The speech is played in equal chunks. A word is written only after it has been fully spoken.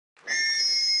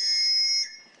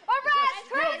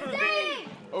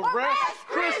Arrest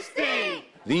Christie!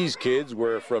 These kids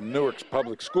were from Newark's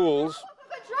public schools.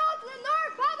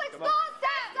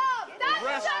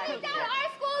 Arrest shutting down our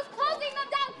schools, closing them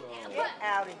down. Get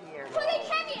out of here. So they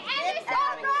can't be any right.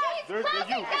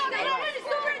 Closing down. They don't want the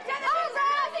superintendent.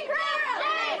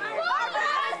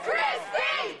 Arrest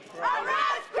Christie!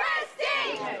 Arrest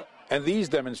Christie! And these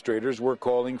demonstrators were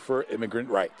calling for immigrant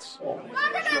rights.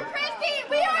 Governor Christie,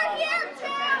 we are here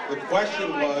too! The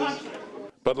question was...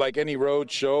 But like any road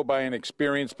show by an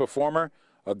experienced performer,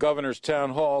 a governor's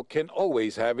town hall can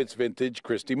always have its vintage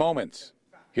Christie moments.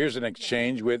 Here's an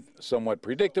exchange with, somewhat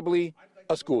predictably,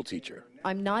 a school teacher.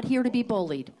 I'm not here to be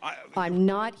bullied. I'm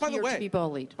not here to be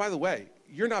bullied. By the way,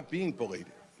 you're not being bullied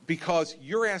because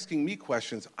you're asking me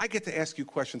questions. I get to ask you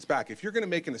questions back. If you're going to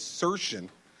make an assertion,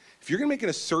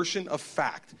 of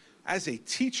fact, as a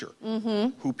teacher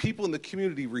who people in the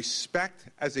community respect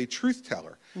as a truth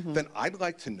teller, then I'd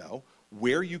like to know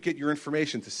where you get your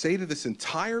information to say to this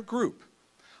entire group,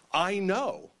 I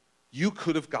know you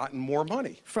could have gotten more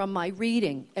money. From my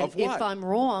reading. And of what? if I'm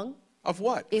wrong... Of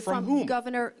what? If From I'm whom?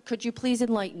 Governor, could you please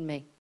enlighten me?